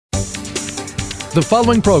The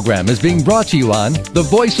following program is being brought to you on the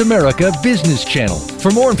Voice America Business Channel.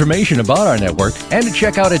 For more information about our network and to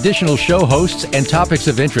check out additional show hosts and topics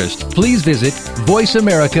of interest, please visit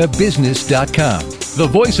voiceamericabusiness.com. The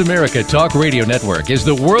Voice America Talk Radio Network is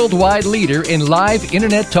the worldwide leader in live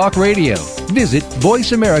Internet talk radio. Visit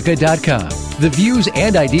voiceamerica.com. The views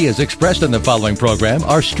and ideas expressed on the following program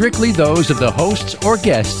are strictly those of the hosts or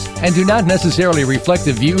guests and do not necessarily reflect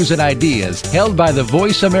the views and ideas held by the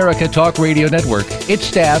Voice America Talk Radio Network, its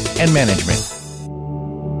staff, and management.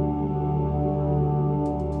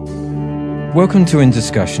 Welcome to In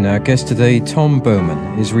Discussion. Our guest today, Tom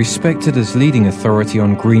Bowman, is respected as leading authority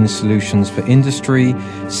on green solutions for industry,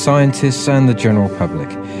 scientists, and the general public.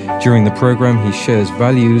 During the program, he shares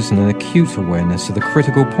values and an acute awareness of the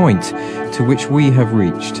critical point to which we have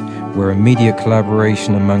reached, where immediate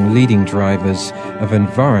collaboration among leading drivers of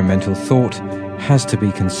environmental thought has to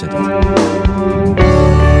be considered.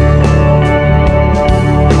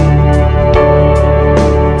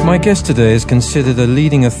 My guest today is considered a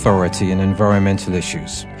leading authority in environmental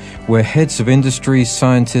issues, where heads of industry,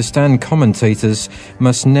 scientists, and commentators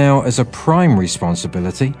must now, as a prime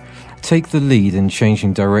responsibility, take the lead in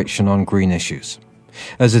changing direction on green issues.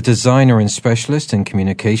 As a designer and specialist in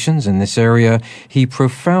communications in this area, he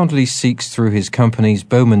profoundly seeks through his company's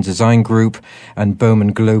Bowman Design Group and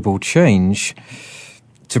Bowman Global Change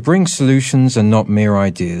to bring solutions and not mere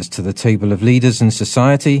ideas to the table of leaders in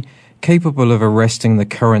society capable of arresting the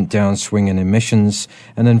current downswing in emissions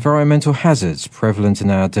and environmental hazards prevalent in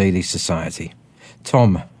our daily society.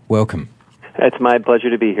 Tom, welcome. It's my pleasure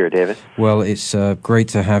to be here, David. Well, it's great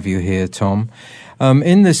to have you here, Tom.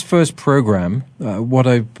 In this first program, what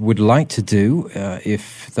I would like to do,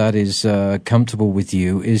 if that is comfortable with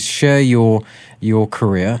you, is share your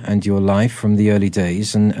career and your life from the early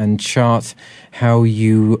days and chart how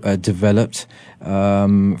you developed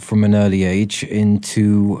from an early age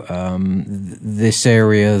into this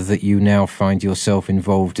area that you now find yourself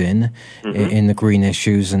involved in the green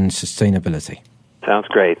issues and sustainability. Sounds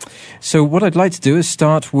great. So what I'd like to do is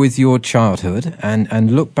start with your childhood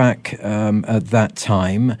and look back at that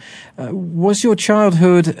time. Was your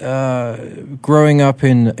childhood growing up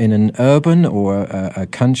in an urban or a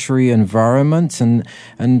country environment? And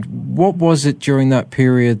what was it during that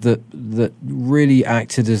period that really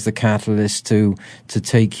acted as the catalyst to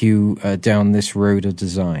take you down this road of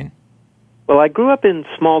design? Well, I grew up in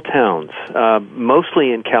small towns,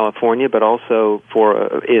 mostly in California, but also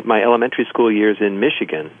for my elementary school years in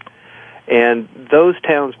Michigan. And those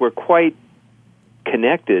towns were quite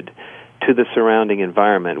connected to the surrounding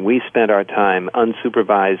environment. We spent our time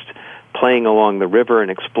unsupervised playing along the river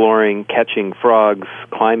and exploring, catching frogs,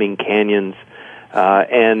 climbing canyons,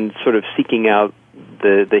 and sort of seeking out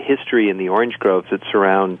the history and the orange groves that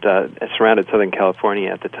surrounded Southern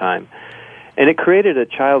California at the time. And it created a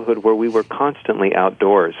childhood where we were constantly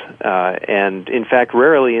outdoors, and in fact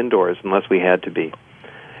rarely indoors unless we had to be.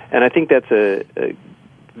 And I think that's a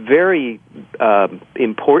very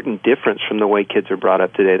important difference from the way kids are brought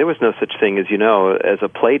up today. There was no such thing as a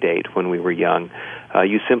play date when we were young.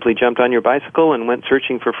 You simply jumped on your bicycle and went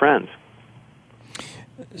searching for friends.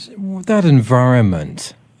 That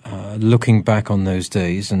environment, looking back on those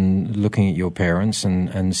days and looking at your parents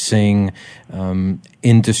and seeing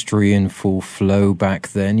industry in full flow back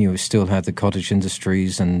then, you still had the cottage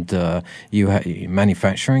industries and you had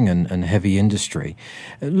manufacturing and heavy industry.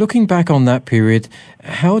 Looking back on that period,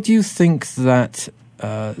 how do you think that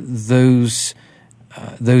those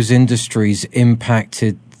industries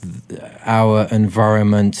impacted our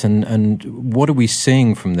environment, and what are we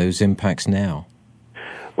seeing from those impacts now?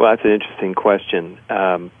 Well, that's an interesting question.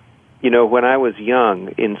 When I was young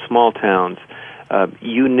in small towns,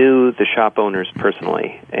 you knew the shop owners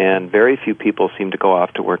personally, and very few people seemed to go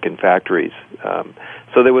off to work in factories.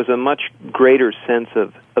 So there was a much greater sense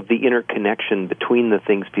of the interconnection between the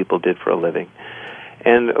things people did for a living.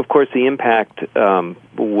 And, of course, the impact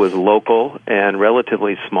was local and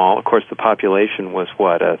relatively small. Of course, the population was,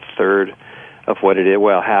 a third of what it is,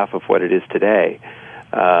 half of what it is today.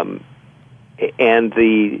 And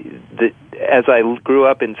as I grew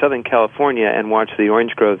up in Southern California and watched the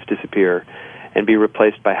orange groves disappear and be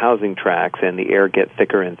replaced by housing tracts and the air get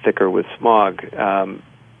thicker and thicker with smog,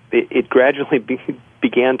 it gradually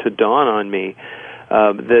began to dawn on me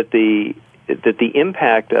that the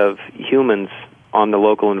impact of humans on the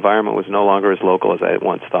local environment was no longer as local as I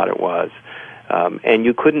once thought it was. And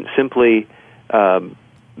you couldn't simply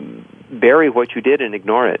bury what you did and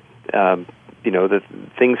ignore it. The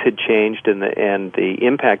things had changed, and the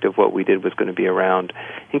impact of what we did was going to be around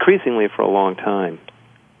increasingly for a long time.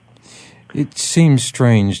 It seems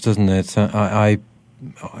strange, doesn't it? I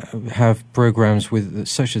have programs with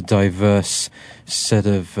such a diverse set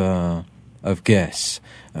of guests,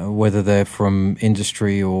 whether they're from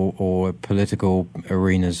industry or political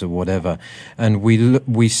arenas or whatever. And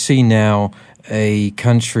we see now a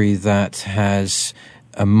country that has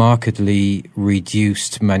a markedly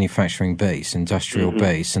reduced manufacturing base, industrial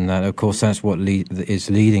base, and that, of course, that's what is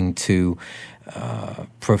leading to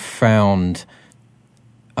profound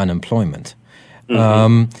unemployment.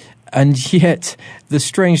 And yet, the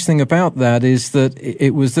strange thing about that is that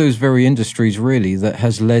it was those very industries, really, that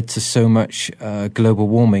has led to so much global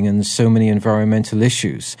warming and so many environmental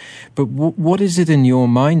issues. But what is it in your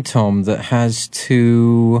mind, Tom, that has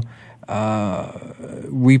to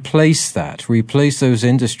replace those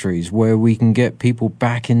industries where we can get people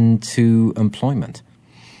back into employment?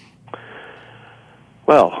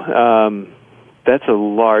 Well, that's a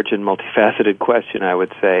large and multifaceted question, I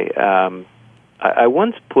would say. I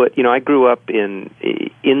once I grew up in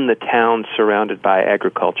the town surrounded by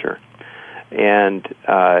agriculture, and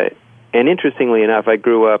interestingly enough, I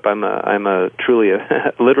grew up. I'm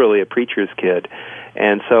literally a preacher's kid,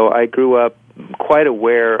 and so I grew up quite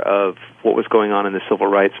aware of what was going on in the civil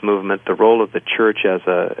rights movement, the role of the church as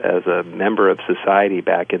a member of society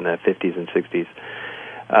back in the 50s and 60s,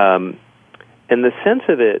 and the sense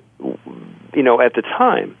of it, at the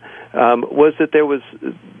time, was that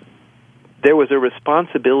there was a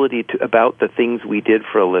responsibility about the things we did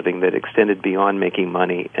for a living that extended beyond making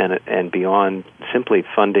money and beyond simply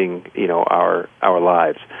funding, our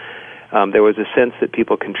lives. There was a sense that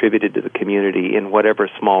people contributed to the community in whatever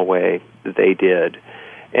small way that they did.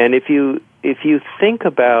 And if you think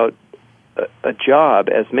about a job,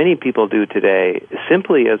 as many people do today,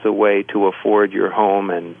 simply as a way to afford your home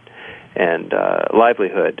and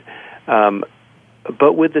livelihood,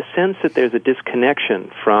 but with the sense that there's a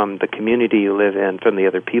disconnection from the community you live in, from the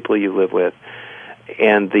other people you live with,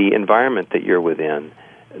 and the environment that you're within,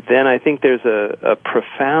 then I think there's a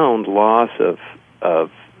profound loss of a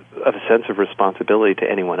sense of responsibility to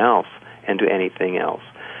anyone else and to anything else.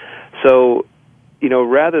 So,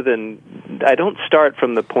 rather than, I don't start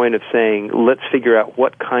from the point of saying, let's figure out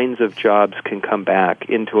what kinds of jobs can come back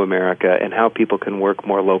into America and how people can work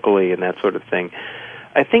more locally and that sort of thing.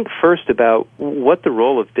 I think first about what the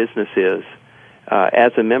role of business is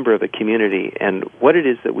as a member of a community and what it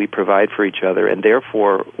is that we provide for each other and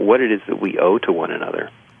therefore what it is that we owe to one another.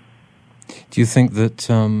 Do you think that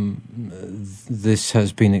this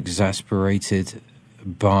has been exacerbated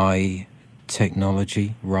by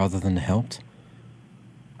technology rather than helped?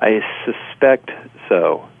 I suspect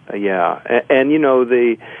so, yeah. And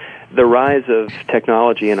the rise of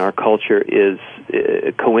technology in our culture is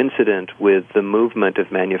coincident with the movement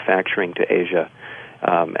of manufacturing to Asia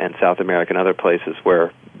and South America and other places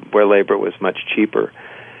where labor was much cheaper.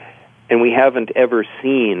 And we haven't ever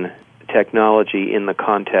seen technology in the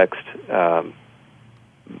context of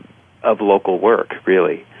local work,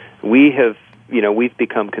 really. We've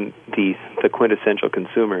become the quintessential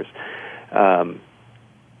consumers.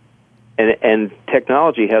 And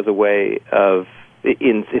technology has a way of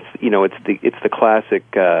it's the classic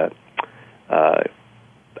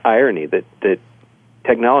irony that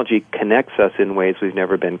technology connects us in ways we've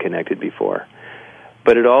never been connected before.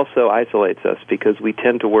 But it also isolates us because we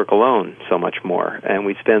tend to work alone so much more, and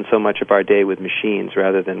we spend so much of our day with machines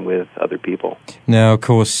rather than with other people. Now, of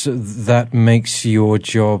course, that makes your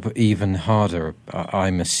job even harder,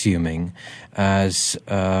 I'm assuming, as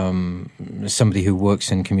somebody who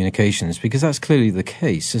works in communications, because that's clearly the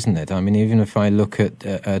case, isn't it? I mean, even if I look at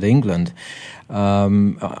England,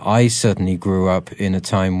 I certainly grew up in a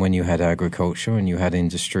time when you had agriculture and you had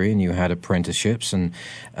industry and you had apprenticeships and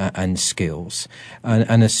skills.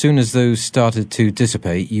 And as soon as those started to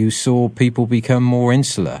dissipate, you saw people become more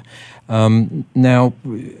insular. Now,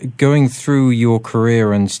 going through your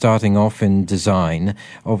career and starting off in design,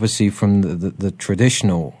 obviously from the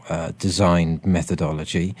traditional design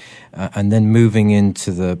methodology, and then moving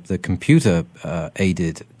into the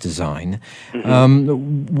computer-aided design,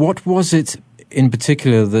 what was it in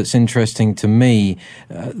particular that's interesting to me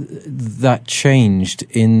that changed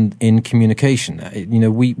in communication?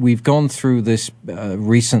 We've gone through this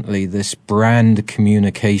recently, this brand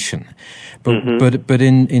communication, but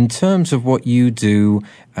in terms of what you do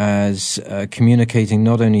as communicating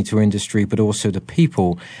not only to industry but also to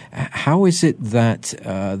people, how is it that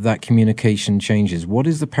that communication changes? What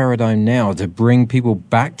is the paradigm now to bring people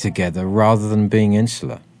back together rather than being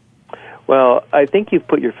insular? Well, I think you've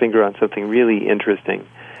put your finger on something really interesting.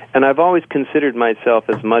 And I've always considered myself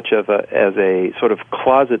as much as a sort of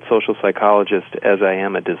closet social psychologist as I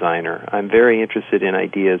am a designer. I'm very interested in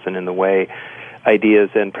ideas and in the way ideas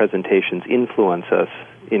and presentations influence us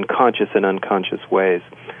in conscious and unconscious ways.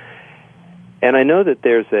 And I know that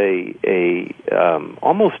there's a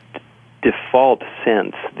almost default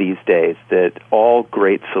sense these days that all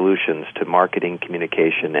great solutions to marketing,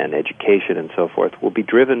 communication, and education and so forth will be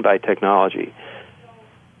driven by technology.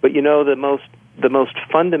 But the most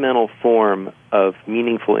fundamental form of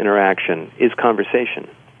meaningful interaction is conversation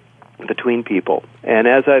between people. And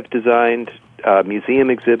as I've designed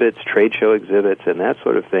museum exhibits, trade show exhibits, and that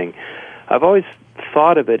sort of thing, I've always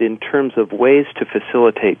thought of it in terms of ways to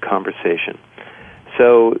facilitate conversation.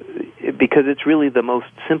 So, because it's really the most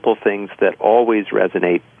simple things that always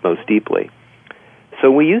resonate most deeply. So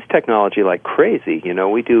we use technology like crazy.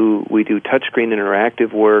 We do touchscreen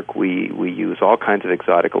interactive work. We use all kinds of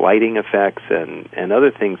exotic lighting effects and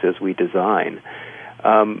other things as we design.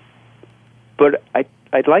 But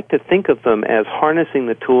I'd like to think of them as harnessing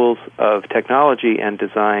the tools of technology and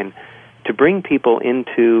design to bring people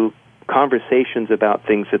into conversations about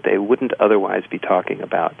things that they wouldn't otherwise be talking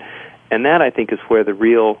about. And that, I think, is where the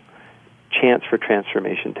real chance for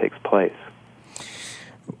transformation takes place.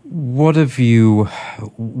 What have you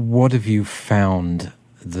found,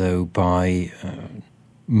 though, by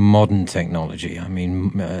modern technology? I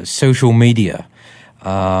mean, social media.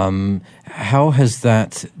 How has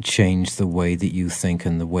that changed the way that you think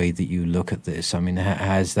and the way that you look at this? I mean,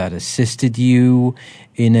 has that assisted you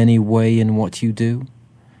in any way in what you do?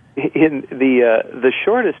 In the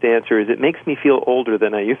shortest answer is it makes me feel older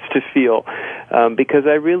than I used to feel, because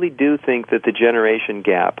I really do think that the generation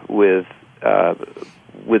gap with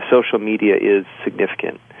social media is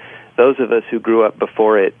significant. Those of us who grew up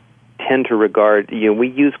before it tend to regard, we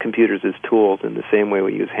use computers as tools in the same way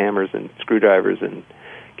we use hammers and screwdrivers and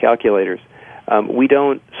calculators. We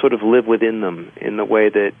don't sort of live within them in the way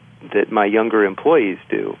that my younger employees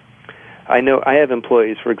do. I know I have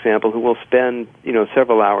employees, for example, who will spend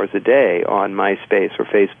several hours a day on MySpace or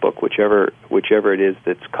Facebook, whichever it is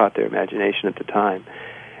that's caught their imagination at the time.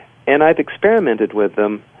 And I've experimented with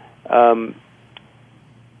them,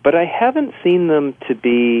 but I haven't seen them to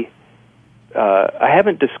be. I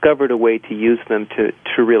haven't discovered a way to use them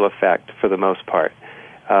to real effect for the most part.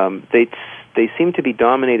 They seem to be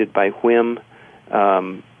dominated by whim,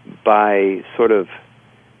 by sort of.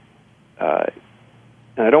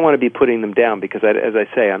 And I don't want to be putting them down because, as I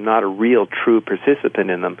say, I'm not a real, true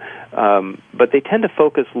participant in them. But they tend to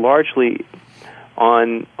focus largely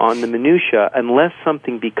on the minutia unless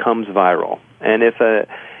something becomes viral. And if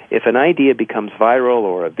an idea becomes viral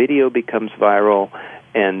or a video becomes viral,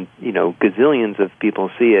 and gazillions of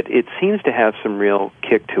people see it, it seems to have some real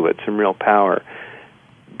kick to it, some real power.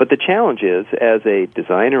 But the challenge is, as a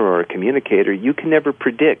designer or a communicator, you can never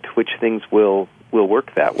predict which things will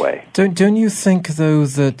work that way. Don't you think, though,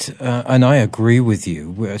 that, and I agree with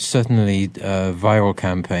you, certainly viral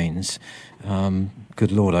campaigns,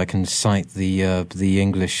 good Lord, I can cite the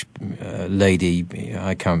English lady,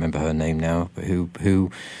 I can't remember her name now, who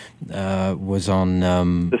was on...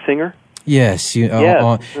 the singer? Yes,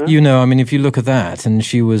 I mean, if you look at that, and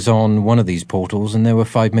she was on one of these portals, and there were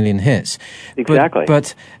 5 million hits. Exactly.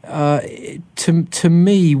 But to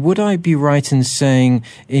me, would I be right in saying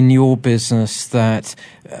in your business that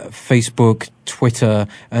Facebook, Twitter,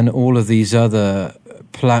 and all of these other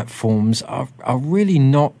platforms are really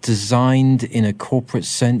not designed in a corporate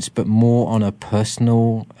sense, but more on a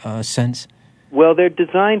personal sense? Well, they're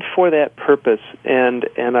designed for that purpose, and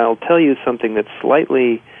I'll tell you something that's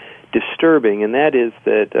slightly disturbing, and that is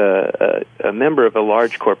that a member of a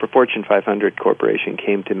large Fortune 500 corporation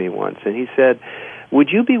came to me once, and he said, would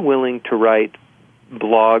you be willing to write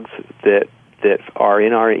blogs that are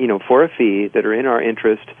in our, for a fee, that are in our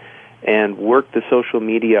interest, and work the social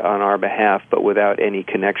media on our behalf, but without any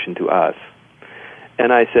connection to us?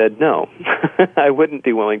 And I said, no, I wouldn't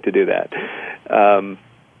be willing to do that.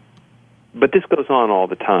 But this goes on all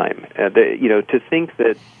the time. To think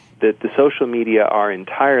that the social media are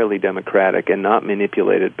entirely democratic and not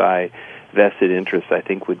manipulated by vested interests, I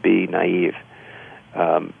think, would be naive.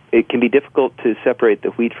 It can be difficult to separate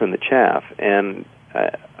the wheat from the chaff, and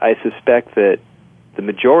I suspect that the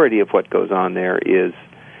majority of what goes on there is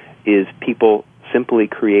people simply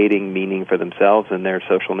creating meaning for themselves and their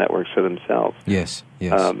social networks for themselves. Yes.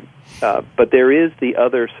 But there is the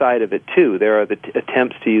other side of it, too. There are the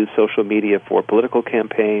attempts to use social media for political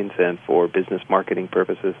campaigns and for business marketing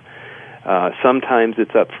purposes. Sometimes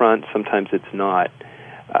it's up front, sometimes it's not.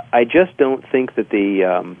 I just don't think that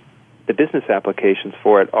the business applications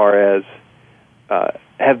for it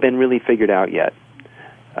have been really figured out yet.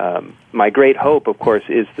 My great hope, of course,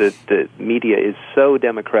 is that the media is so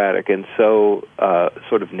democratic and so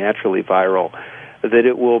sort of naturally viral that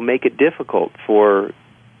it will make it difficult for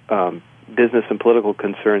business and political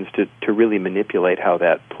concerns to really manipulate how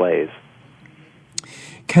that plays.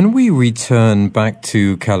 Can we return back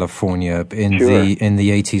to California in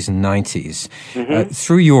the 80s and 90s? Mm-hmm.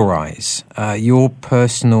 Through your eyes, your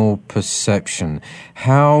personal perception,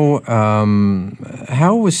 how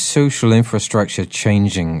was social infrastructure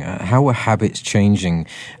changing? How were habits changing,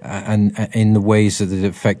 and in the ways that it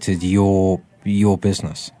affected your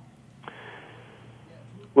business?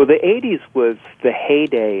 Well, the 80s was the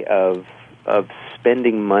heyday of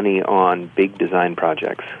spending money on big design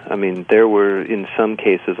projects. I mean, there were, in some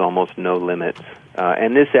cases, almost no limits.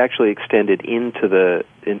 And this actually extended into the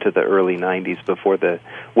early 90s, before the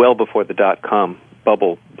 .com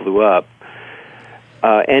bubble blew up.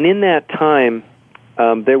 And in that time,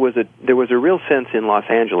 there was a real sense in Los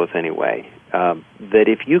Angeles, anyway, that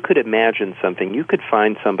if you could imagine something, you could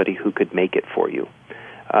find somebody who could make it for you.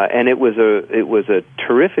 And it was a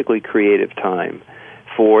terrifically creative time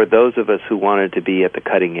for those of us who wanted to be at the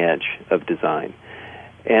cutting edge of design.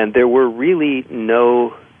 And there were really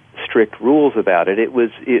no strict rules about it. It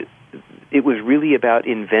was really about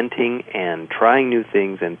inventing and trying new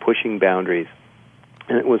things and pushing boundaries.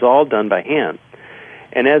 And it was all done by hand.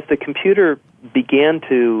 And as the computer began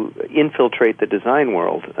to infiltrate the design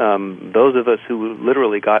world, those of us who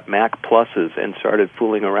literally got Mac Pluses and started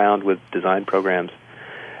fooling around with design programs,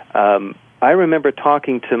 I remember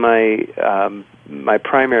talking to my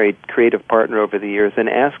primary creative partner over the years and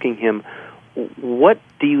asking him, what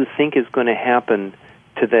do you think is going to happen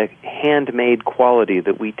to the handmade quality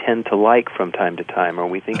that we tend to like from time to time, or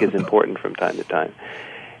we think is important from time to time?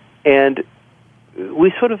 And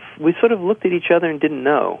we sort of looked at each other and didn't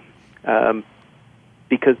know,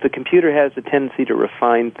 because the computer has a tendency to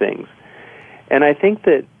refine things. And I think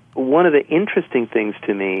that one of the interesting things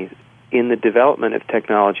to me in the development of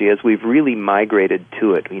technology, as we've really migrated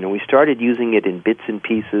to it, we started using it in bits and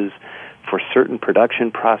pieces for certain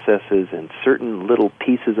production processes and certain little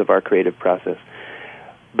pieces of our creative process.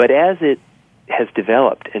 But as it has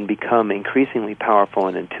developed and become increasingly powerful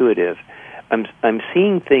and intuitive, I'm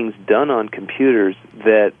seeing things done on computers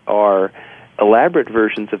that are elaborate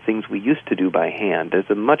versions of things we used to do by hand. There's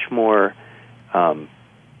a much more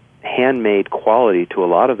handmade quality to a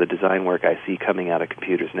lot of the design work I see coming out of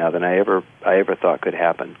computers now than I ever thought could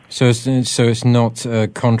happen. So it's not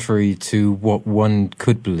contrary to what one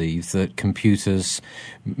could believe, that computers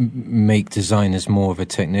make designers more of a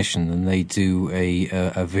technician than they do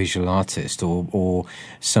a visual artist or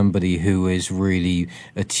somebody who is really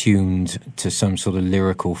attuned to some sort of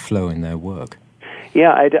lyrical flow in their work.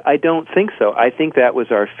 Yeah, I don't think so. I think that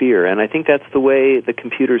was our fear, and I think that's the way the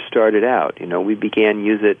computers started out. We began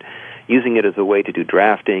using it as a way to do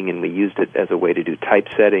drafting, and we used it as a way to do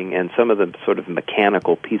typesetting and some of the sort of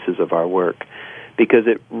mechanical pieces of our work, because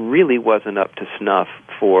it really wasn't up to snuff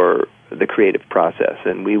for the creative process,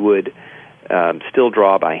 and we would still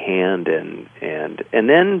draw by hand, and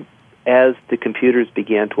then as the computers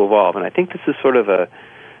began to evolve, and I think this is sort of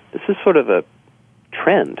a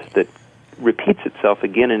trend that repeats itself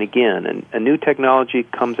again and again, and a new technology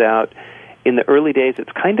comes out. In the early days,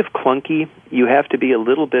 it's kind of clunky. You have to be a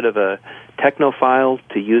little bit of a technophile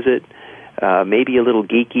to use it, maybe a little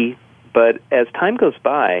geeky. But as time goes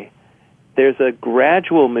by, there's a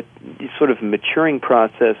gradual sort of maturing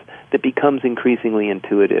process that becomes increasingly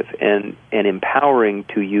intuitive and empowering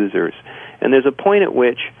to users. And there's a point at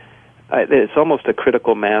which it's almost a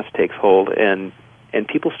critical mass takes hold, and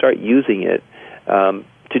people start using it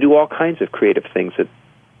to do all kinds of creative things that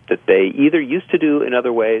they either used to do in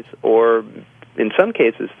other ways, or in some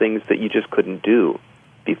cases things that you just couldn't do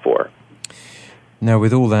before. Now,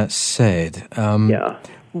 with all that said,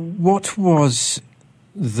 what was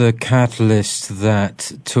the catalyst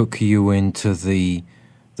that took you into the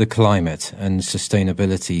climate and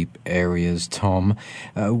sustainability areas, Tom?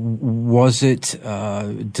 Was it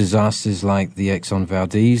disasters like the Exxon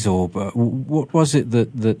Valdez, or what was it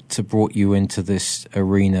that brought you into this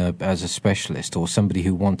arena as a specialist or somebody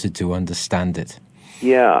who wanted to understand it?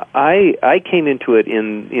 Yeah, I came into it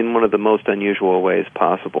in one of the most unusual ways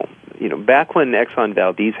possible. Back when Exxon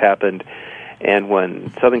Valdez happened, and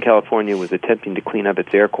when Southern California was attempting to clean up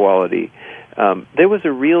its air quality, there was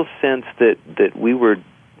a real sense that we were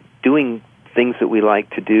doing things that we like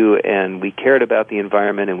to do, and we cared about the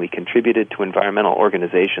environment, and we contributed to environmental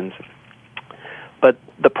organizations. But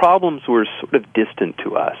the problems were sort of distant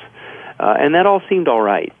to us, and that all seemed all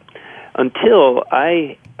right, until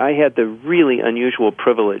I had the really unusual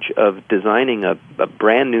privilege of designing a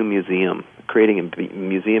brand new museum, creating a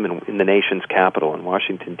museum in the nation's capital in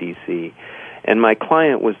Washington, D.C., And my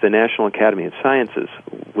client was the National Academy of Sciences,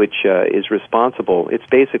 which is responsible. It's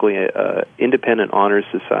basically an independent honors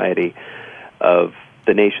society of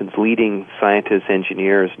the nation's leading scientists,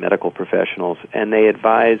 engineers, medical professionals, and they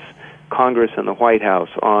advise Congress and the White House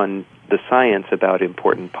on the science about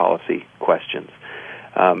important policy questions.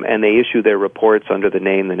 And they issue their reports under the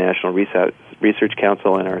name the National Research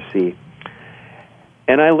Council, NRC.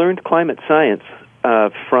 And I learned climate science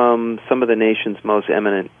from some of the nation's most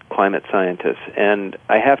eminent climate scientists, and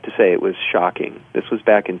I have to say it was shocking. This was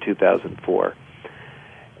back in 2004.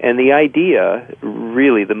 And the idea,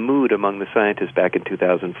 really the mood among the scientists back in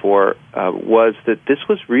 2004, was that this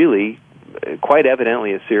was really quite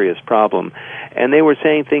evidently a serious problem. And they were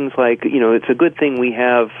saying things like, it's a good thing we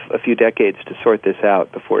have a few decades to sort this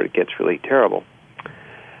out before it gets really terrible.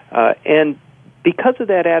 And because of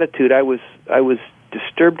that attitude, I was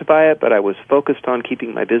disturbed by it, but I was focused on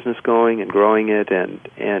keeping my business going and growing it, and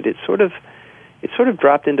it sort of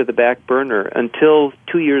dropped into the back burner until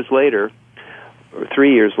 2 years later, or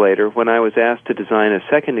 3 years later, when I was asked to design a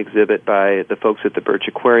second exhibit by the folks at the Birch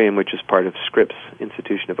Aquarium, which is part of Scripps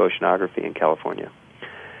Institution of Oceanography in California.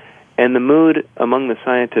 And the mood among the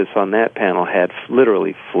scientists on that panel had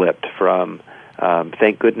literally flipped from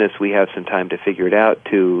thank goodness we have some time to figure it out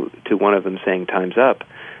to one of them saying time's up.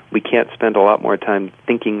 We can't spend a lot more time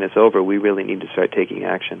thinking this over. We really need to start taking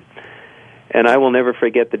action. And I will never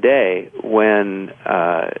forget the day when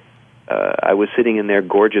I was sitting in their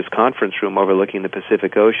gorgeous conference room overlooking the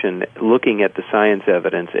Pacific Ocean, looking at the science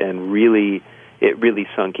evidence, and it really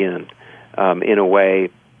sunk in a way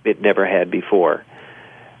it never had before.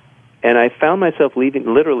 And I found myself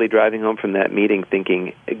literally driving home from that meeting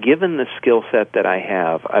thinking, given the skill set that I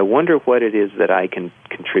have, I wonder what it is that I can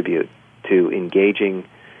contribute to engaging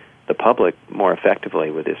the public more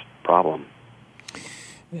effectively with this problem.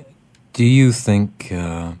 Do you think,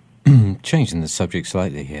 changing the subject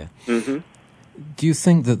slightly here, do you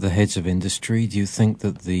think that the heads of industry, do you think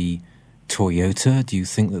that the Toyota, do you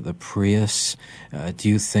think that the Prius, do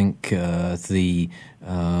you think the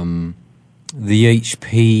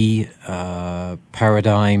HP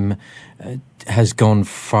paradigm has gone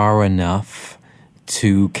far enough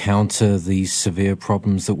to counter these severe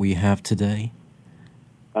problems that we have today?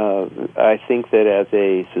 I think that as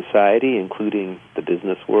a society, including the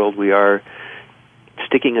business world, we are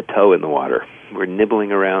sticking a toe in the water. We're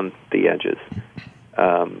nibbling around the edges.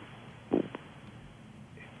 And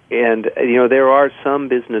there are some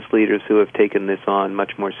business leaders who have taken this on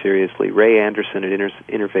much more seriously. Ray Anderson at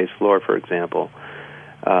Interface Floor, for example,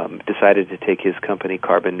 decided to take his company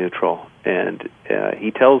carbon neutral. And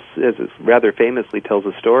he rather famously tells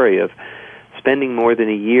a story of spending more than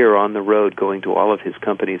a year on the road going to all of his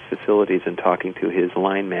company's facilities and talking to his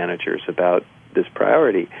line managers about this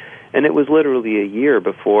priority. And it was literally a year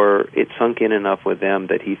before it sunk in enough with them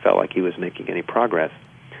that he felt like he was making any progress.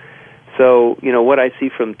 So, what I see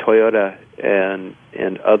from Toyota and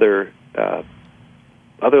other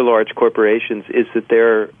large corporations is that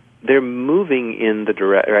they're moving in the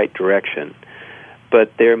right direction,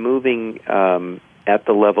 but they're moving at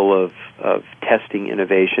the level of testing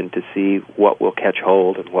innovation to see what will catch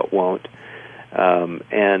hold and what won't.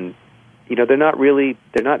 And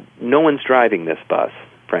no one's driving this bus,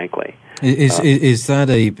 frankly. Is that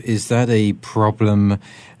a problem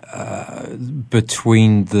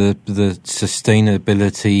between the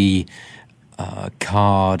sustainability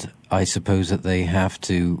card, I suppose, that they have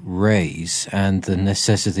to raise, and the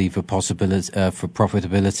necessity for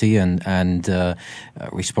profitability and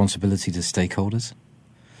responsibility to stakeholders?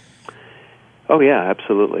 Oh yeah,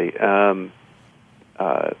 absolutely.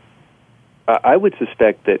 I would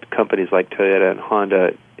suspect that companies like Toyota and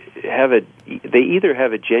Honda they either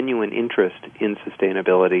have a genuine interest in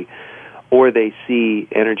sustainability, or they see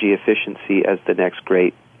energy efficiency as the next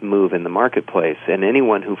great move in the marketplace. And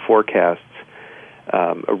anyone who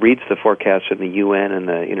reads the forecasts from the UN and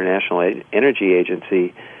the International Energy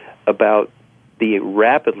Agency about the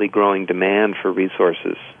rapidly growing demand for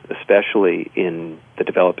resources, especially in the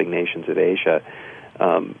developing nations of Asia,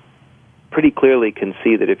 pretty clearly can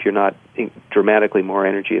see that if you're not dramatically more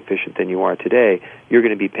energy efficient than you are today, you're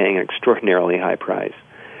going to be paying an extraordinarily high price.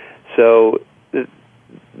 So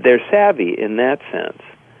they're savvy in that sense.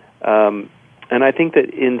 And I think that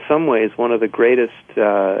in some ways one of the greatest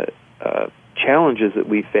challenges that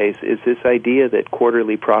we face is this idea that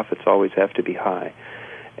quarterly profits always have to be high,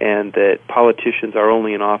 and that politicians are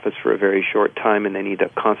only in office for a very short time and they need to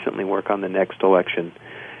constantly work on the next election,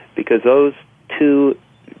 because those two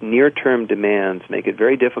near-term demands make it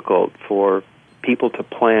very difficult for people to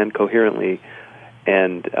plan coherently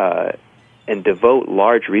and devote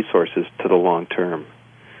large resources to the long term.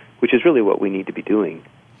 which is really what we need to be doing.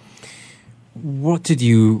 What did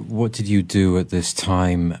you do at this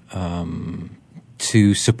time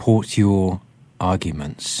to support your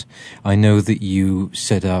arguments? I know that you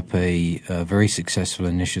set up a very successful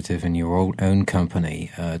initiative in your own company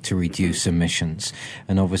to reduce emissions,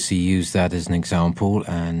 and obviously use that as an example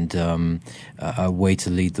and a way to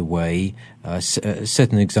lead the way.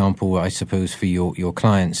 Set an example, I suppose, for your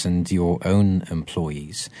clients and your own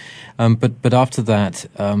employees. But after that,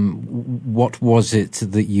 what was it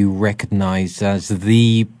that you recognized as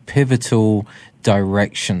the pivotal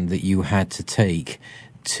direction that you had to take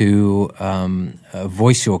to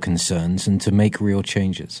voice your concerns and to make real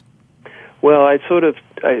changes? Well, I sort of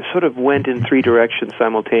went in three directions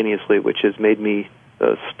simultaneously, which has made me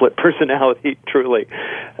a split personality, truly.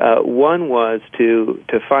 One was to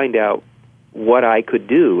find out what I could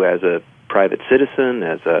do as a private citizen,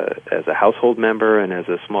 as a household member, and as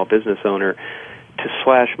a small business owner to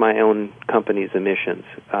slash my own company's emissions.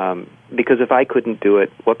 Because if I couldn't do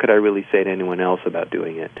it, what could I really say to anyone else about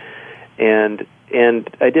doing it? And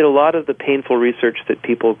I did a lot of the painful research that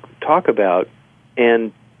people talk about,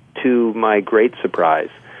 and to my great surprise,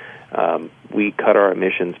 we cut our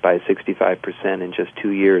emissions by 65% in just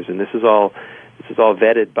 2 years. And this is all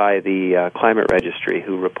vetted by the Climate Registry,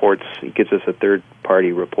 who gives us a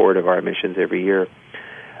third-party report of our emissions every year.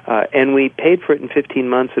 And we paid for it in 15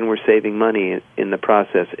 months, and we're saving money in the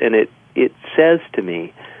process. And it says to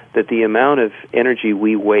me that the amount of energy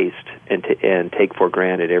we waste and take for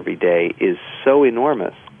granted every day is so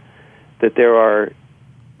enormous that there are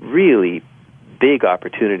really big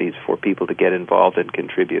opportunities for people to get involved and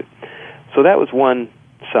contribute. So that was one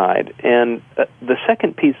side. And the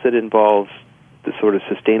second piece that involves the sort of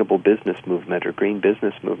sustainable business movement or green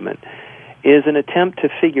business movement is an attempt to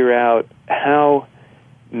figure out how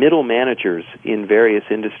middle managers in various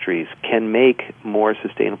industries can make more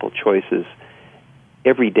sustainable choices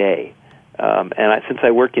every day. Since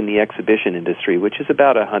I work in the exhibition industry, which is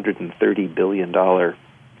about a $130 billion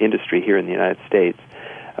industry here in the United States,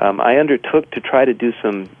 I undertook to try to do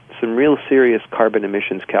some real serious carbon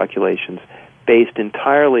emissions calculations based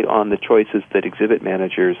entirely on the choices that exhibit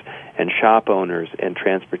managers and shop owners and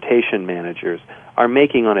transportation managers are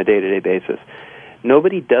making on a day-to-day basis.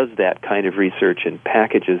 Nobody does that kind of research and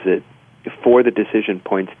packages it for the decision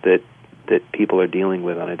points that people are dealing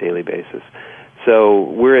with on a daily basis. So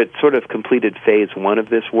we're at sort of completed phase one of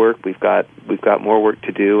this work. We've got more work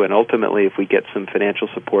to do, and ultimately, if we get some financial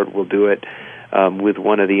support, we'll do it with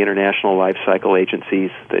one of the international life cycle agencies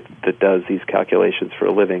that does these calculations for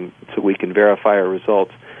a living, so we can verify our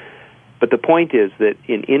results. But the point is that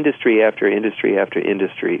in industry after industry after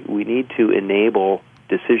industry, we need to enable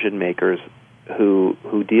decision makers who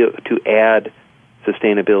deal to add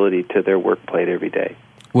sustainability to their work plate every day.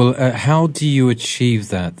 Well, how do you achieve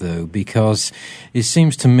that, though? Because it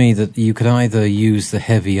seems to me that you could either use the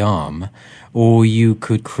heavy arm or you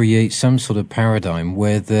could create some sort of paradigm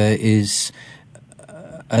where there is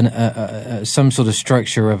some sort of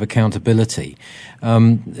structure of accountability.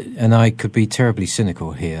 And I could be terribly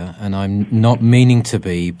cynical here, and I'm not meaning to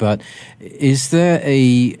be, but is there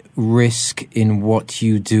a risk in what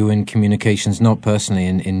you do in communications, not personally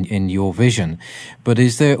in your vision, but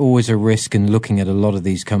is there always a risk in looking at a lot of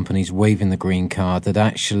these companies waving the green card that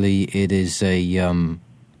actually it is a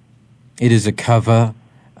cover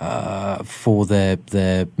for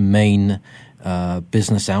their main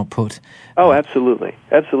business output? Oh, absolutely.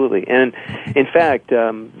 Absolutely. And in fact,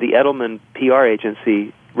 the Edelman PR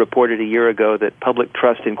agency reported a year ago that public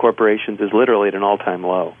trust in corporations is literally at an all-time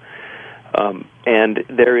low. And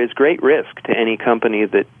there is great risk to any company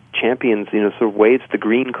that champions, sort of waves the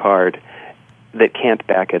green card that can't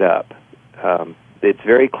back it up. It's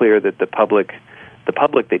very clear that the public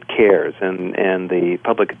that cares, and the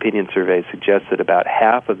public opinion survey suggests that about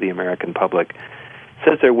half of the American public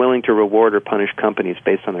says they're willing to reward or punish companies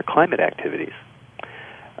based on their climate activities.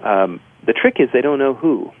 The trick is they don't know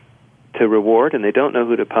who to reward and they don't know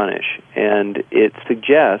who to punish. And it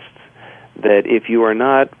suggests that if you are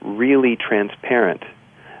not really transparent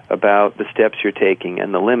about the steps you're taking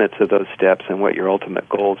and the limits of those steps and what your ultimate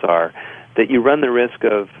goals are, that you run the risk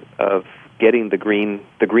of getting the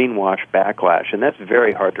greenwash backlash, and that's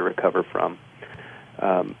very hard to recover from.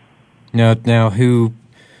 Now, who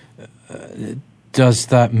does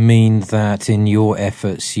that mean that in your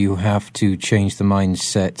efforts you have to change the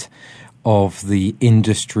mindset of the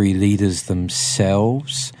industry leaders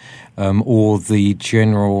themselves, or the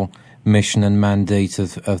general mission and mandate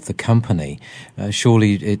of the company?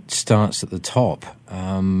 Surely it starts at the top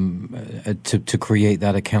to create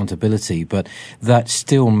that accountability, but that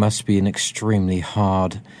still must be an extremely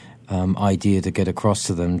hard idea to get across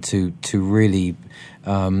to them to really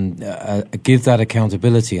give that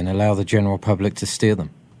accountability and allow the general public to steer them?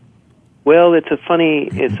 Well, it's a funny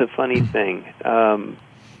thing.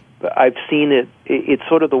 I've seen it. It's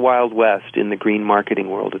sort of the Wild West in the green marketing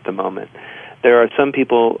world at the moment. There are some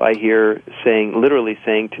people I hear literally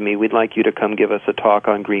saying to me, "We'd like you to come give us a talk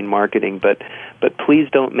on green marketing, but please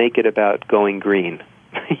don't make it about going green."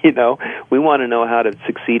 We want to know how to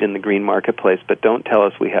succeed in the green marketplace, but don't tell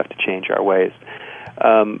us we have to change our ways.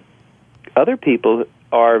 Other people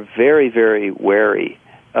are very, very wary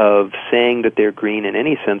of saying that they're green in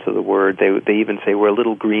any sense of the word. They even say we're a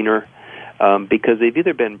little greener because they've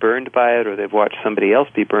either been burned by it, or they've watched somebody else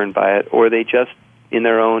be burned by it, or they just in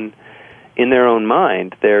their own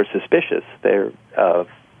mind they're suspicious of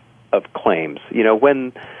claims.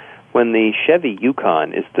 When the Chevy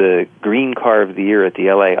Yukon is the green car of the year at the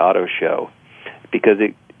LA Auto Show because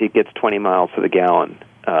it gets 20 miles to the gallon.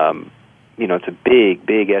 It's a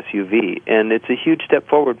big SUV, and it's a huge step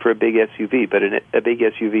forward for a big SUV, but a big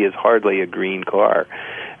SUV is hardly a green car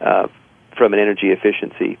from an energy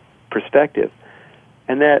efficiency perspective.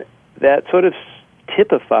 And that sort of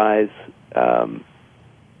typifies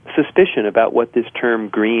suspicion about what this term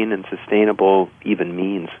green and sustainable even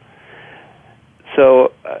means.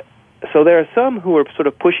 So there are some who are sort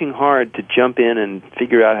of pushing hard to jump in and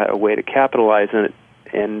figure out a way to capitalize on it,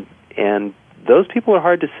 and those people are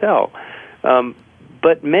hard to sell.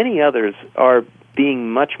 But many others are being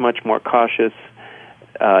much, much more cautious.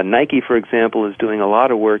 Nike, for example, is doing a lot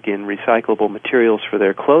of work in recyclable materials for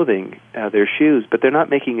their clothing, their shoes, but they're not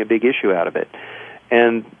making a big issue out of it.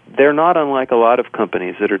 And they're not unlike a lot of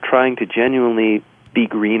companies that are trying to genuinely be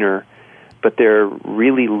greener, but they're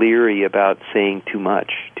really leery about saying too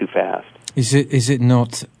much, too fast. Is it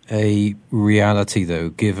not a reality, though,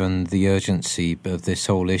 given the urgency of this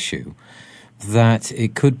whole issue, that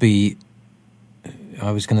it could be,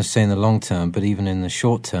 I was going to say in the long term, but even in the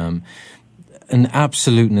short term, an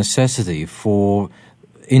absolute necessity for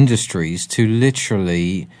industries to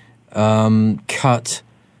literally cut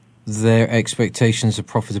their expectations of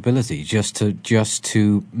profitability just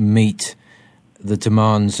to meet the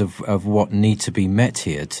demands of what need to be met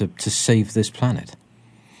here to save this planet?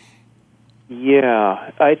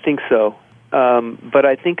 Yeah, I think so. But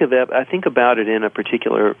I think about it in a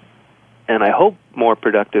particular, and I hope more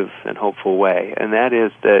productive and hopeful way, and that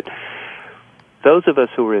is that those of us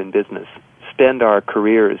who are in business spend our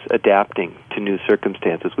careers adapting to new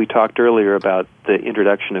circumstances. We talked earlier about the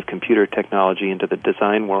introduction of computer technology into the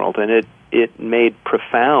design world, and it made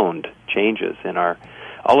profound changes in our.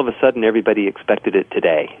 All of a sudden, everybody expected it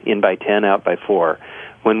today, in by 10, out by 4,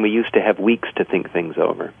 when we used to have weeks to think things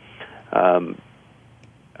over.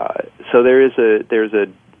 So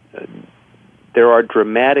there are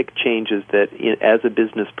dramatic changes that, as a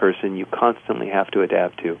business person, you constantly have to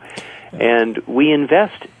adapt to. And we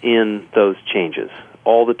invest in those changes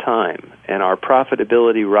all the time, and our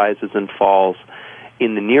profitability rises and falls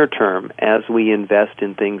in the near term as we invest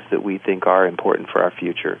in things that we think are important for our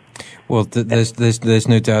future. Well, there's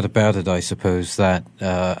no doubt about it, I suppose, that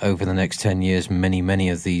over the next 10 years, many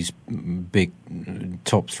of these big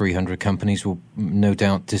top 300 companies will no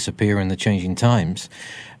doubt disappear in the changing times.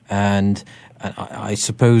 And I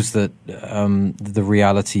suppose that the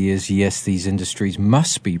reality is, yes, these industries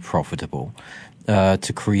must be profitable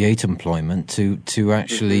to create employment, to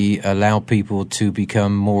actually allow people to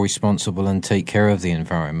become more responsible and take care of the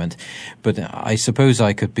environment. But I suppose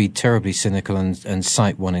I could be terribly cynical and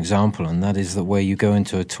cite one example, and that is that where you go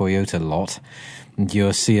into a Toyota lot,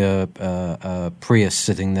 you'll see a Prius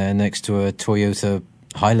sitting there next to a Toyota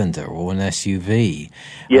Highlander or an SUV.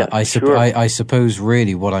 Yeah, sure. I suppose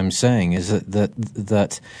really what I'm saying is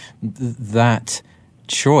that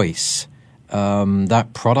choice,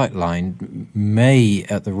 that product line may,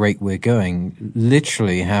 at the rate we're going,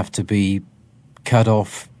 literally have to be cut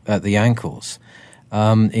off at the ankles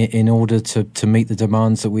in order to meet the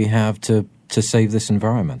demands that we have to save this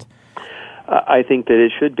environment. I think that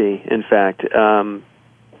it should be, in fact.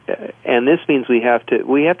 And this means we have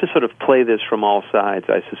to sort of play this from all sides,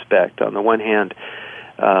 I suspect. On the one hand,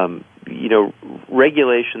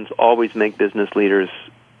 regulations always make business leaders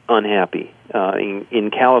unhappy.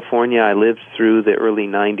 In California, I lived through the early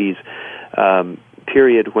 90s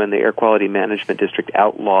period when the Air Quality Management District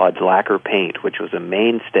outlawed lacquer paint, which was a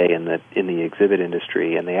mainstay in the exhibit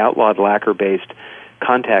industry, and they outlawed lacquer-based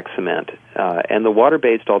contact cement, and the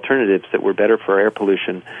water-based alternatives that were better for air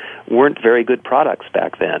pollution weren't very good products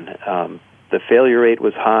back then. The failure rate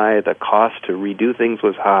was high, the cost to redo things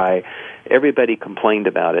was high, everybody complained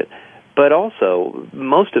about it, but also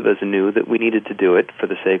most of us knew that we needed to do it for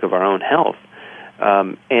the sake of our own health.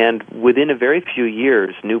 And within a very few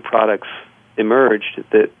years, new products emerged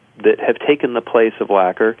that have taken the place of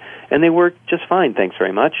lacquer, and they work just fine, thanks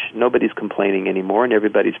very much. Nobody's complaining anymore, and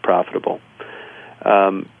everybody's profitable.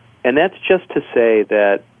 And that's just to say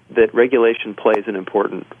that regulation plays an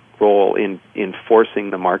important role in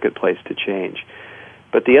forcing the marketplace to change.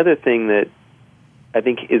 But the other thing that I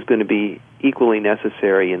think is going to be equally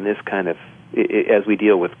necessary in this kind of, as we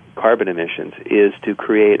deal with carbon emissions, is to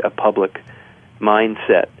create a public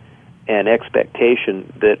mindset and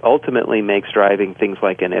expectation that ultimately makes driving things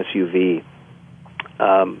like an SUV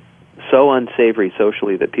so unsavory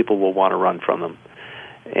socially that people will want to run from them.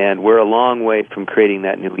 And we're a long way from creating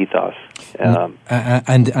that new ethos.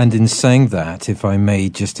 And in saying that, if I may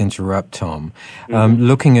just interrupt, Tom,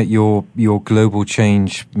 looking at your global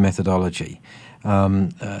change methodology,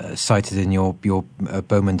 cited in your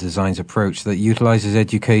Bowman Designs approach that utilizes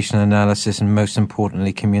education, analysis, and most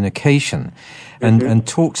importantly, communication, and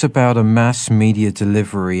talks about a mass media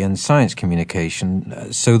delivery and science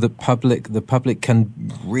communication, so that the public can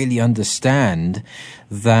really understand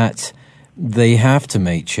that they have to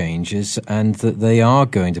make changes and that they are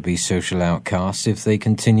going to be social outcasts if they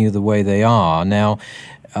continue the way they are. Now,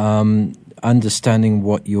 understanding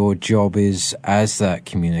what your job is as that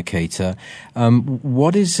communicator,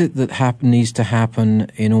 what is it that needs to happen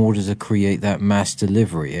in order to create that mass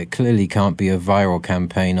delivery? It clearly can't be a viral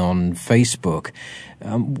campaign on Facebook.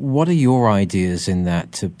 What are your ideas in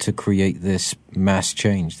that to create this mass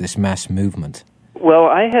change, this mass movement? Well,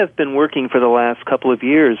 I have been working for the last couple of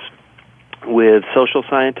years with social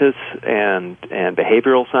scientists and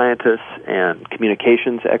behavioral scientists and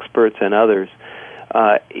communications experts and others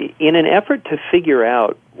in an effort to figure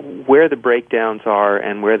out where the breakdowns are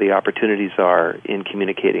and where the opportunities are in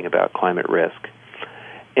communicating about climate risk.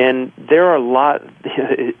 And there are a lot.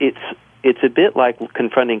 It's a bit like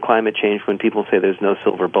confronting climate change when people say there's no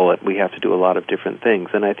silver bullet. We have to do a lot of different things.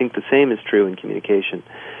 And I think the same is true in communication.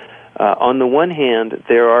 On the one hand,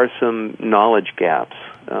 there are some knowledge gaps.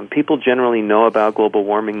 People generally know about global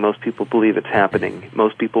warming. Most people believe it's happening.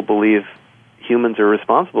 Most people believe humans are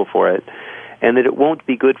responsible for it and that it won't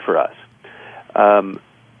be good for us.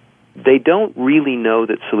 They don't really know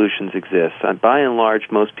that solutions exist. By and large,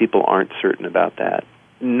 most people aren't certain about that.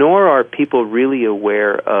 Nor are people really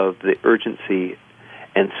aware of the urgency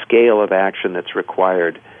and scale of action that's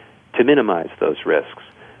required to minimize those risks.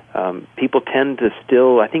 People tend to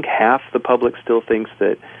still, I think half the public still thinks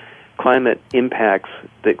that climate impacts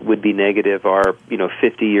that would be negative are,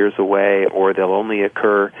 50 years away, or they'll only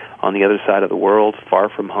occur on the other side of the world, far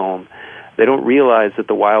from home. They don't realize that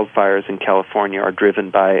the wildfires in California are driven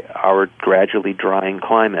by our gradually drying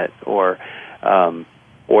climate, or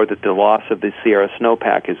that the loss of the Sierra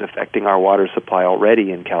snowpack is affecting our water supply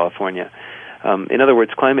already in California. In other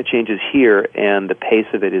words, climate change is here, and the pace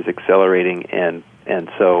of it is accelerating, and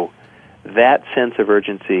so that sense of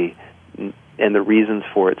urgency and the reasons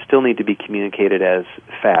for it still need to be communicated as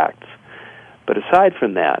facts. But aside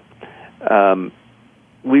from that,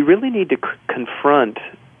 we really need to confront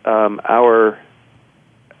our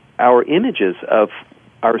images of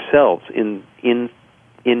ourselves in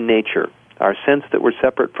nature, our sense that we're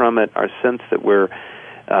separate from it, our sense that we're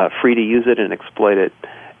free to use it and exploit it.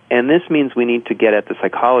 And this means we need to get at the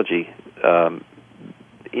psychology,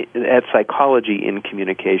 in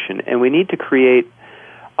communication, and we need to create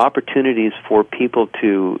opportunities for people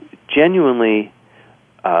to genuinely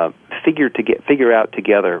figure out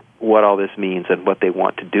together what all this means and what they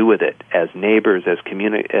want to do with it as neighbors, as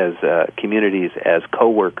communities, as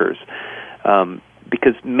coworkers.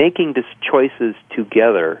 Because making these choices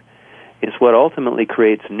together is what ultimately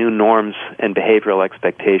creates new norms and behavioral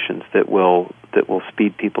expectations that will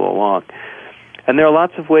speed people along. And there are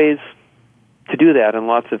lots of ways to do that, and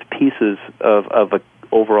lots of pieces of an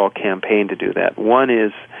overall campaign to do that. One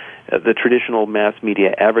is the traditional mass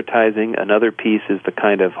media advertising. Another piece is the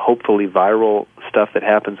kind of hopefully viral stuff that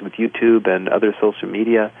happens with YouTube and other social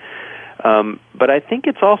media. But I think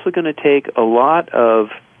it's also going to take a lot of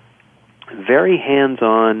very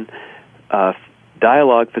hands-on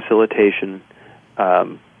dialogue facilitation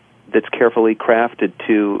that's carefully crafted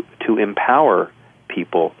to empower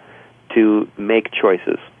people to make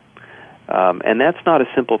choices. And that's not a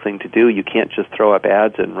simple thing to do. You can't just throw up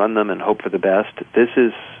ads and run them and hope for the best. This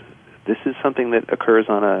is something that occurs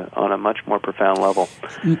on a much more profound level.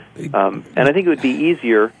 And I think it would be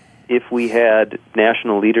easier if we had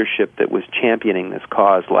national leadership that was championing this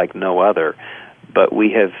cause like no other. But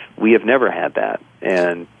we have never had that.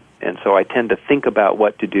 And so I tend to think about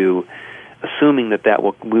what to do, assuming that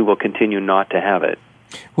we will continue not to have it.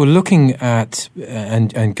 Well, looking at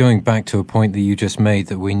and going back to a point that you just made,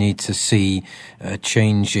 that we need to see a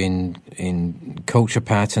change in culture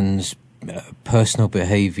patterns, personal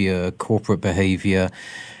behavior, corporate behavior.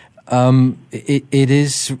 It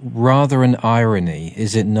is rather an irony,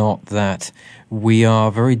 is it not, that we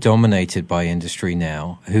are very dominated by industry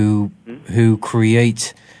now, who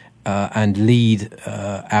create and lead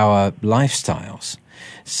our lifestyles.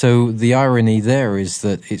 So the irony there is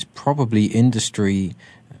that it's probably industry.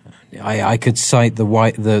 I could cite the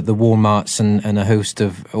Walmarts and a host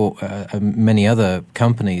of many other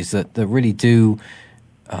companies that really do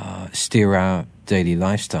steer our daily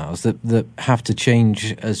lifestyles, that have to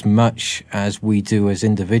change as much as we do as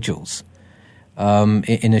individuals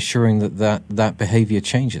in assuring that behavior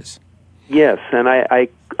changes. Yes, and I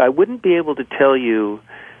wouldn't be able to tell you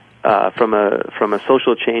from a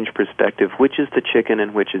social change perspective which is the chicken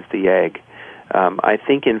and which is the egg. I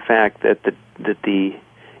think, in fact, that the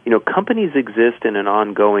companies exist in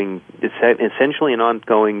essentially an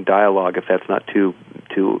ongoing dialogue, if that's not too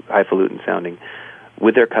highfalutin sounding,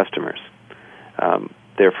 with their customers.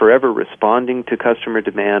 They're forever responding to customer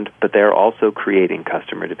demand, but they're also creating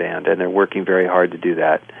customer demand, and they're working very hard to do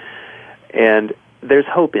that. And there's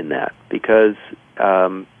hope in that, because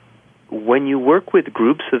when you work with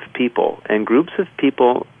groups of people, and groups of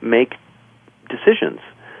people make decisions,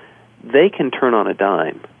 they can turn on a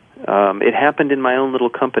dime. It happened in my own little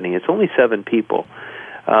company. It's only 7 people.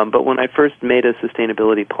 But when I first made a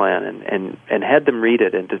sustainability plan and had them read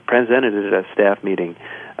it and presented it at a staff meeting,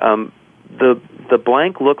 the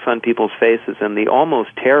blank looks on people's faces and the almost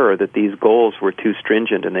terror that these goals were too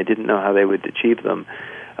stringent and they didn't know how they would achieve them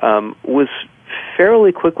was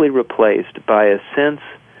fairly quickly replaced by a sense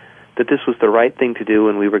that this was the right thing to do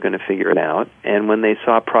and we were going to figure it out. And when they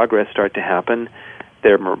saw progress start to happen,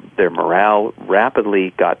 their morale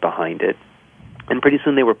rapidly got behind it, and pretty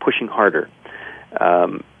soon they were pushing harder.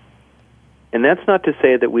 And that's not to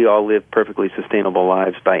say that we all live perfectly sustainable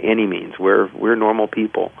lives by any means. We're normal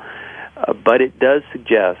people, but it does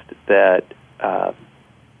suggest that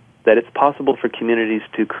it's possible for communities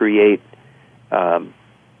to create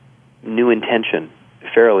new intention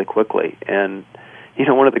fairly quickly. And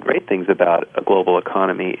one of the great things about a global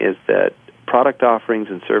economy is that product offerings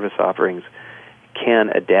and service offerings can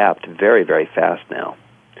adapt very, very fast now.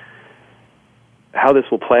 How this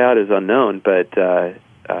will play out is unknown, but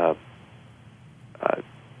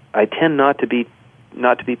I tend not to be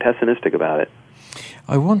pessimistic about it.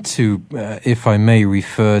 I want to, if I may,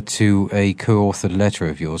 refer to a co-authored letter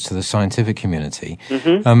of yours to the scientific community,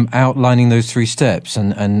 outlining those 3 steps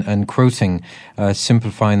and quoting,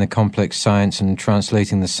 simplifying the complex science and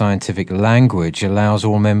translating the scientific language allows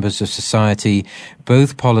all members of society,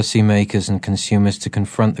 both policymakers and consumers, to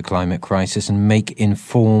confront the climate crisis and make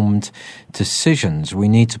informed decisions. We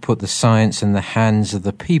need to put the science in the hands of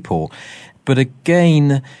the people. But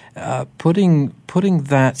again, putting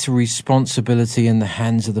that responsibility in the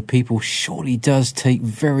hands of the people surely does take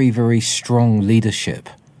very, very strong leadership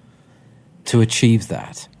to achieve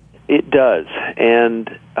that. It does, and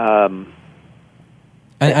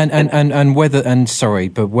whether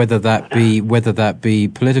that be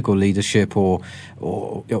political leadership or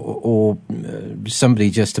somebody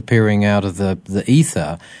just appearing out of the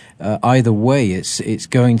ether. Either way, it's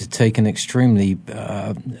going to take an extremely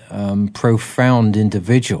profound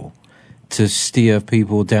individual to steer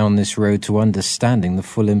people down this road to understanding the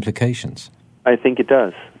full implications. I think it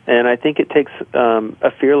does, and I think it takes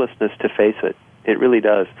a fearlessness to face it. It really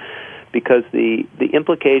does, because the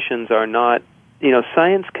implications are not.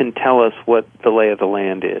 Science can tell us what the lay of the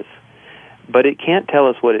land is, but it can't tell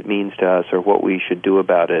us what it means to us or what we should do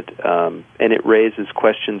about it. And it raises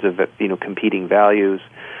questions of competing values.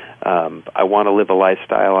 I want to live a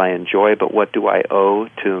lifestyle I enjoy, but what do I owe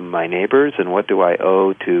to my neighbors, and what do I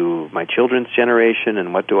owe to my children's generation,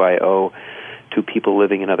 and what do I owe to people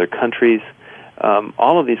living in other countries?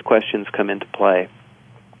 All of these questions come into play.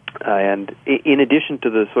 And in addition to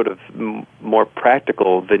the sort of more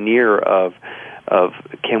practical veneer of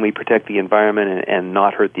can we protect the environment and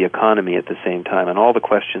not hurt the economy at the same time, and all the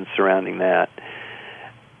questions surrounding that.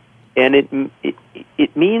 And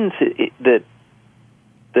it means that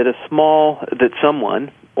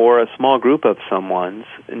someone or a small group of someones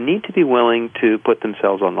need to be willing to put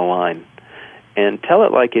themselves on the line and tell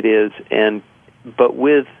it like it is, but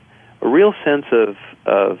with a real sense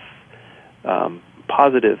of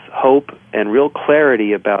positive hope and real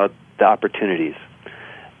clarity about the opportunities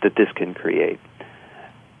that this can create.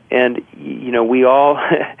 And, we all,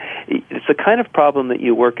 it's the kind of problem that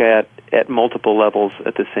you work at multiple levels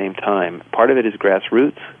at the same time. Part of it is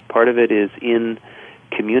grassroots. Part of it is in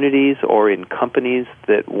communities or in companies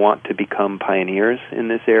that want to become pioneers in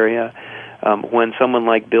this area. When someone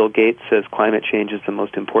like Bill Gates says climate change is the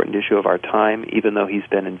most important issue of our time, even though he's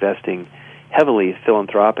been investing heavily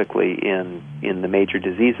philanthropically in the major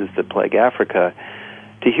diseases that plague Africa,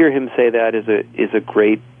 to hear him say that is a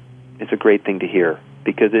great thing to hear,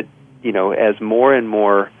 because it, as more and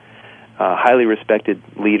more highly respected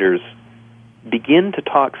leaders begin to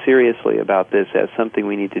talk seriously about this as something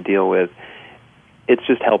we need to deal with, it's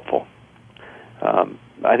just helpful.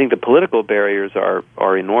 I think the political barriers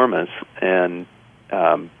are enormous, and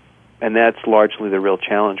that's largely the real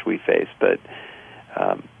challenge we face. But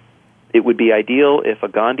it would be ideal if a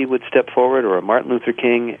Gandhi would step forward, or a Martin Luther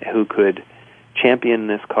King, who could champion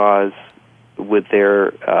this cause with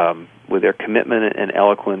their commitment and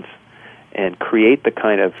eloquence, and create the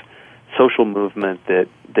kind of social movement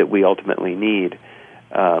that we ultimately need.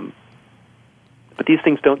 But these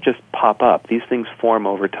things don't just pop up. These things form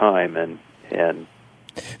over time, and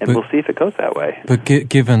we'll see if it goes that way. But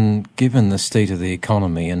given the state of the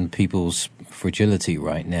economy and people's fragility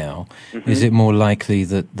right now, is it more likely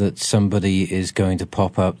that somebody is going to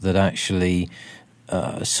pop up that actually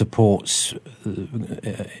supports,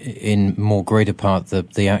 in more greater part,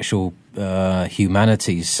 the actual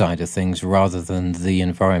humanities side of things rather than the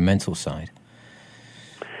environmental side?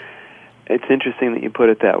 It's interesting that you put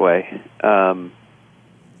it that way.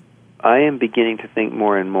 I am beginning to think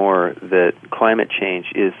more and more that climate change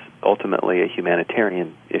is ultimately a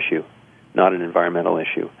humanitarian issue, not an environmental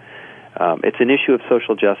issue. It's an issue of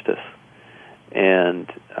social justice, and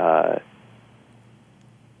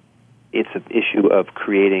it's an issue of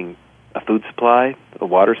creating a food supply, a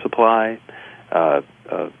water supply, a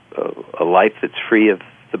life that's free of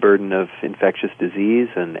the burden of infectious disease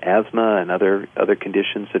and asthma and other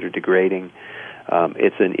conditions that are degrading.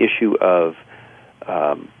 It's an issue of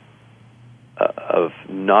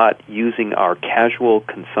not using our casual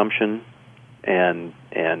consumption and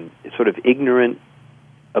sort of ignorant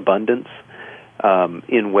abundance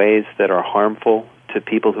in ways that are harmful to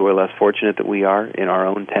people who are less fortunate than we are in our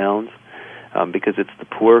own towns, because it's the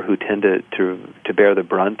poor who tend to bear the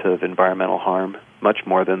brunt of environmental harm much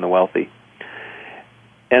more than the wealthy.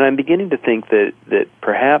 And I'm beginning to think that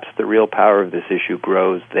perhaps the real power of this issue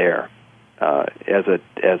grows there as a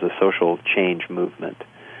social change movement.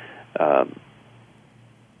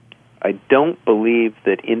 I don't believe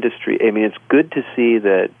that industry. I mean, it's good to see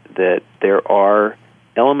that there are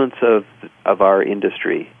elements of our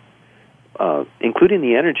industry, including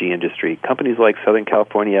the energy industry, companies like Southern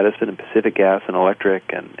California Edison and Pacific Gas and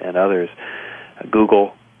Electric and others,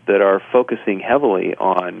 Google, that are focusing heavily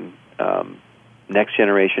on next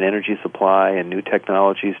generation energy supply and new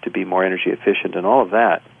technologies to be more energy efficient and all of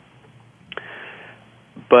that.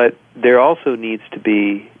 But there also needs to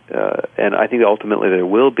be, and I think ultimately there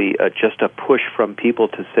will be, just a push from people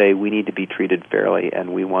to say we need to be treated fairly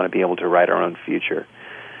and we want to be able to write our own future.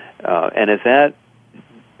 And as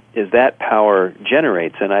that power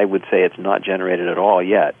generates, and I would say it's not generated at all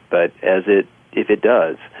yet, but if it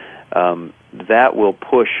does, that will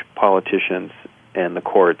push politicians and the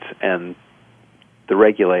courts and the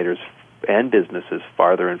regulators and businesses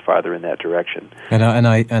farther and farther in that direction. And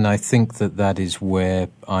I think that is where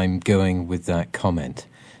I'm going with that comment.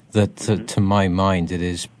 That to my mind, it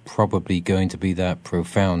is probably going to be that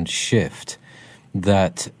profound shift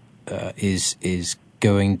that is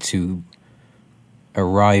going to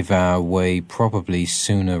arrive our way probably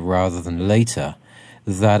sooner rather than later,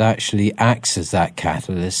 that actually acts as that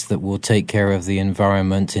catalyst that will take care of the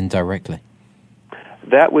environment indirectly.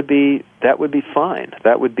 That would be fine.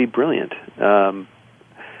 That would be brilliant.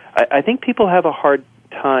 I think people have a hard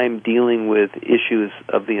time dealing with issues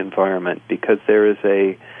of the environment because there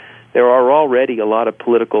are already a lot of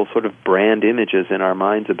political sort of brand images in our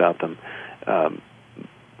minds about them.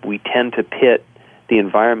 We tend to pit the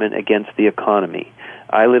environment against the economy.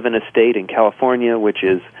 I live in a state in California which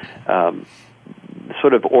is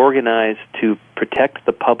sort of organized to protect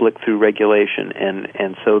the public through regulation,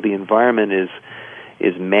 and so the environment is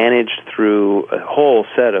managed through a whole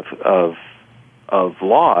set of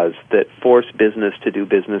laws that force business to do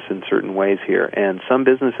business in certain ways here. And some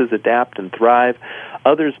businesses adapt and thrive.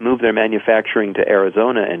 Others move their manufacturing to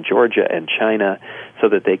Arizona and Georgia and China so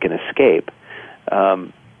that they can escape.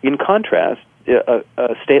 In contrast,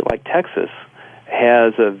 a state like Texas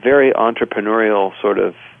has a very entrepreneurial sort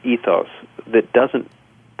of ethos that doesn't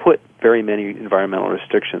put very many environmental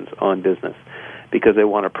restrictions on business because they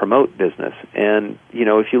want to promote business. And,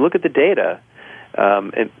 if you look at the data,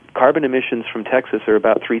 and carbon emissions from Texas are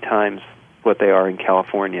about 3 times what they are in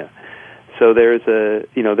California. So there's a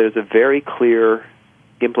very clear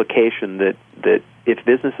implication that if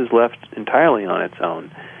business is left entirely on its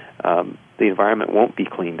own, the environment won't be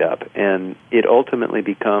cleaned up, and it ultimately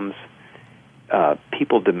becomes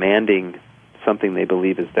people demanding something they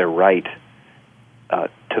believe is their right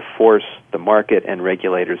to force the market and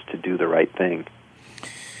regulators to do the right thing.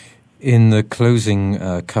 In the closing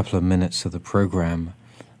couple of minutes of the program,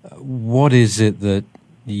 what is it that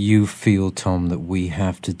you feel, Tom, that we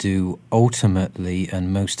have to do ultimately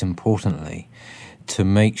and most importantly to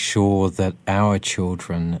make sure that our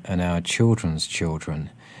children and our children's children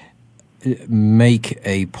make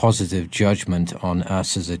a positive judgment on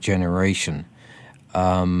us as a generation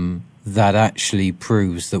that actually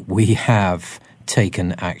proves that we have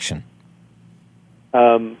taken action?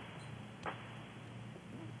 I'm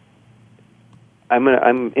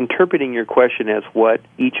interpreting your question as how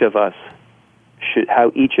each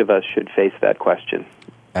of us should face that question.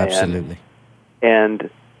 Absolutely. And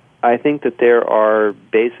I think that there are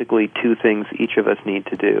basically two things each of us need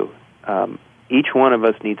to do. Each one of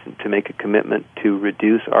us needs to make a commitment to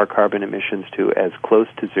reduce our carbon emissions to as close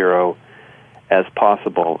to zero as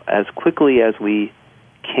possible, as quickly as we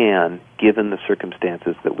can, given the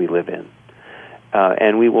circumstances that we live in.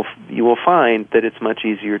 And you will find that it's much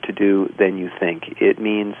easier to do than you think. It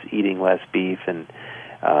means eating less beef, and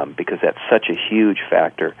because that's such a huge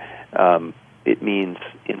factor. It means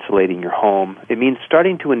insulating your home. It means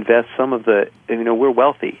starting to invest some of the, we're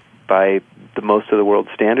wealthy by the most of the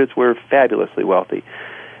world's standards. We're fabulously wealthy.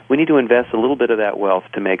 We need to invest a little bit of that wealth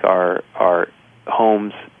to make our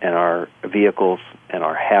homes and our vehicles and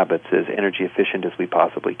our habits as energy efficient as we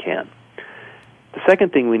possibly can. The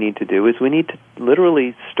second thing we need to do is we need to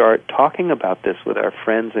literally start talking about this with our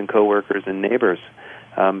friends and coworkers and neighbors.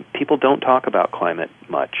 People don't talk about climate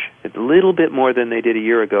much. It's a little bit more than they did a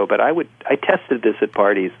year ago, but I tested this at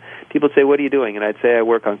parties. People would say, "What are you doing?" And I'd say, "I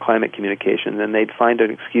work on climate communications," and they'd find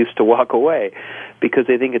an excuse to walk away because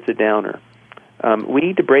they think it's a downer. We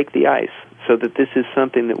need to break the ice so that this is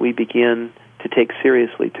something that we begin to take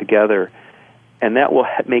seriously together, and that will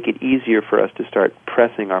make it easier for us to start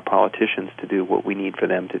pressing our politicians to do what we need for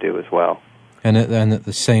them to do as well. And at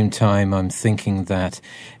the same time, I'm thinking that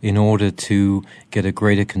in order to get a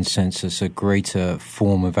greater consensus, a greater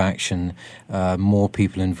form of action, more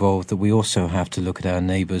people involved, that we also have to look at our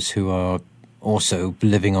neighbors who are also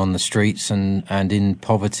living on the streets and in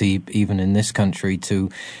poverty, even in this country,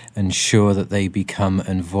 to ensure that they become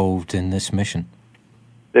involved in this mission.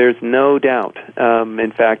 There's no doubt.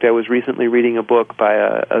 In fact, I was recently reading a book by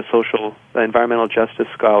a environmental justice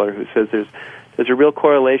scholar who says there's a real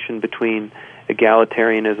correlation between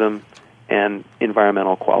egalitarianism and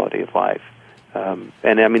environmental quality of life.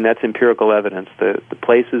 And I mean, that's empirical evidence. The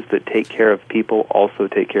places that take care of people also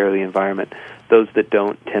take care of the environment. Those that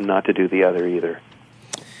don't tend not to do the other either.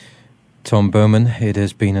 Tom Bowman, it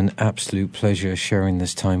has been an absolute pleasure sharing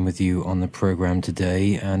this time with you on the program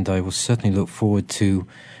today, and I will certainly look forward to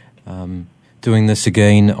doing this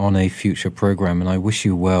again on a future program. And I wish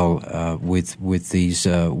you well with these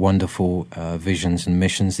wonderful visions and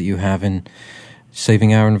missions that you have in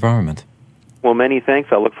saving our environment. Well, many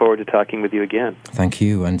thanks. I'll look forward to talking with you again. Thank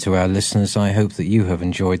you. And to our listeners, I hope that you have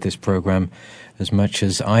enjoyed this program as much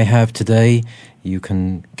as I have today. You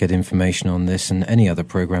can get information on this and any other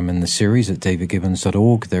program in the series at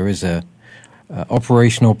davidgibbons.org. There is a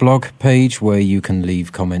operational blog page where you can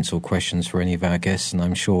leave comments or questions for any of our guests, and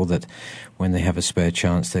I'm sure that when they have a spare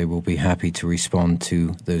chance, they will be happy to respond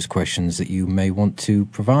to those questions that you may want to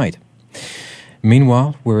provide.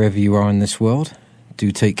 Meanwhile, wherever you are in this world,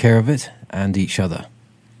 do take care of it and each other.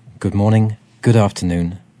 Good morning, good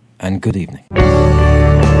afternoon, and good evening.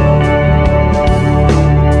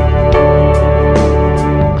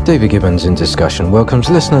 David Gibbons in Discussion welcomes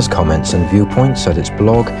listeners' comments and viewpoints at its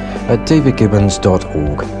blog at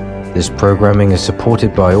davidgibbons.org. This programming is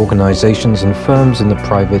supported by organizations and firms in the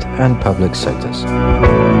private and public sectors.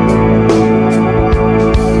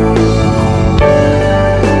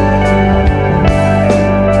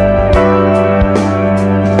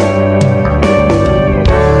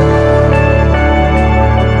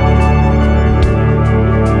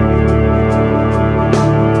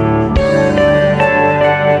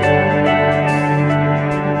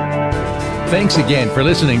 Thanks again for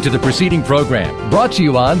listening to the preceding program, brought to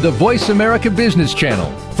you on the Voice America Business Channel.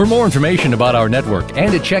 For more information about our network and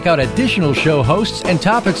to check out additional show hosts and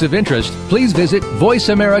topics of interest, please visit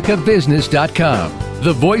voiceamericabusiness.com.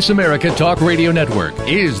 The Voice America Talk Radio Network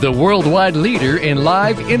is the worldwide leader in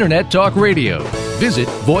live Internet talk radio. visit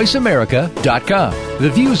voiceamerica.com.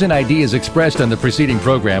 The views and ideas expressed on the preceding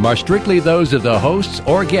program are strictly those of the hosts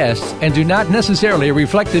or guests and do not necessarily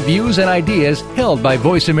reflect the views and ideas held by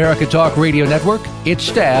Voice America Talk Radio Network, its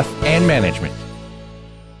staff, and management.